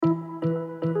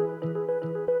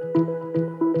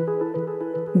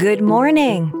Good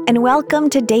morning, and welcome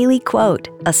to Daily Quote,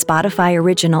 a Spotify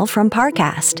original from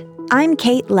Parcast. I'm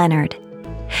Kate Leonard.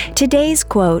 Today's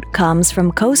quote comes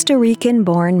from Costa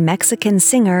Rican-born Mexican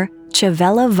singer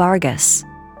Chavela Vargas.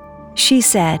 She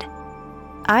said,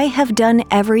 "I have done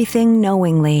everything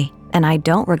knowingly, and I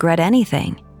don't regret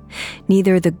anything,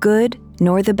 neither the good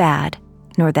nor the bad,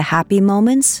 nor the happy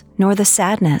moments nor the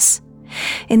sadness.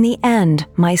 In the end,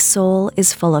 my soul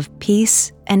is full of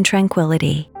peace and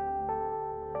tranquility."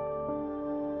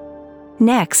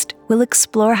 Next, we'll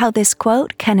explore how this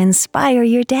quote can inspire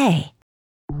your day.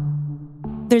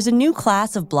 There's a new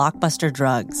class of blockbuster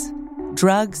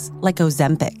drugs like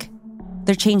Ozempic.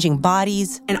 They're changing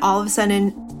bodies. And all of a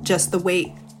sudden, just the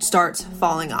weight starts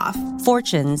falling off.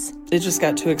 Fortunes. It just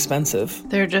got too expensive.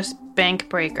 They're just bank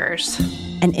breakers.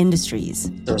 And industries.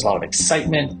 There was a lot of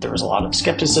excitement. There was a lot of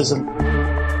skepticism.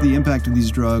 The impact of these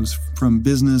drugs from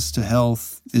business to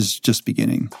health is just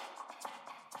beginning.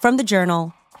 From the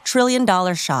Journal, $1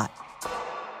 Trillion Shot.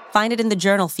 Find it in the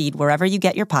Journal feed wherever you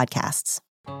get your podcasts.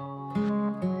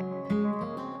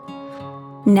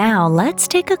 Now let's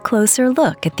take a closer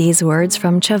look at these words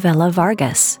from Chavela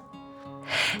Vargas.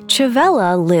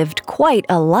 Chavela lived quite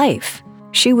a life.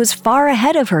 She was far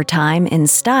ahead of her time in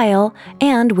style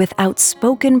and with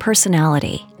outspoken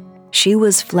personality. She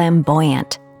was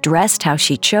flamboyant, dressed how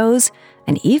she chose,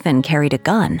 and even carried a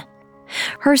gun.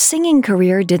 Her singing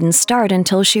career didn't start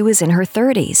until she was in her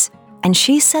 30s, and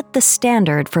she set the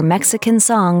standard for Mexican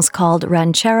songs called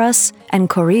rancheras and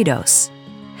corridos.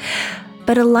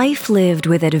 But a life lived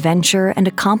with adventure and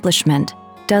accomplishment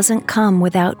doesn't come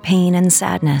without pain and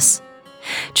sadness.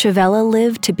 Chavela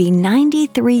lived to be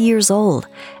 93 years old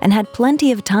and had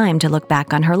plenty of time to look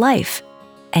back on her life,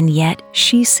 and yet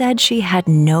she said she had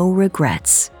no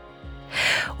regrets.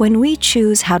 When we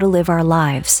choose how to live our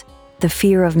lives, the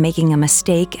fear of making a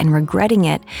mistake and regretting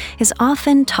it is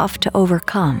often tough to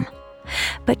overcome.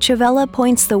 But Chavela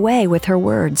points the way with her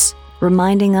words,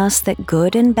 reminding us that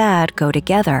good and bad go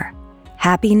together.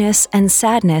 Happiness and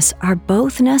sadness are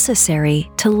both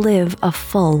necessary to live a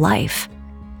full life.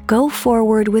 Go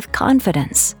forward with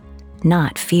confidence,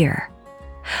 not fear.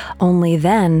 Only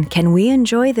then can we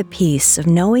enjoy the peace of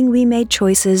knowing we made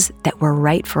choices that were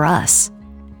right for us.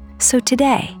 So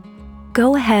today,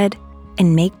 go ahead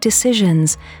and make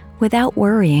decisions without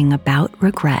worrying about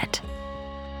regret.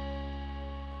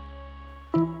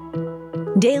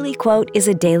 Daily Quote is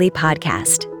a daily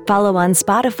podcast. Follow on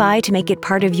Spotify to make it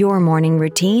part of your morning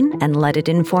routine and let it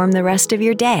inform the rest of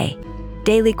your day.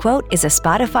 Daily Quote is a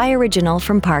Spotify original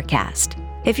from Parcast.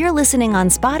 If you're listening on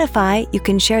Spotify, you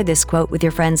can share this quote with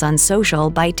your friends on social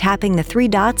by tapping the 3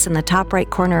 dots in the top right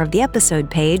corner of the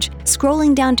episode page,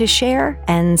 scrolling down to share,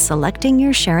 and selecting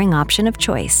your sharing option of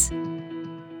choice.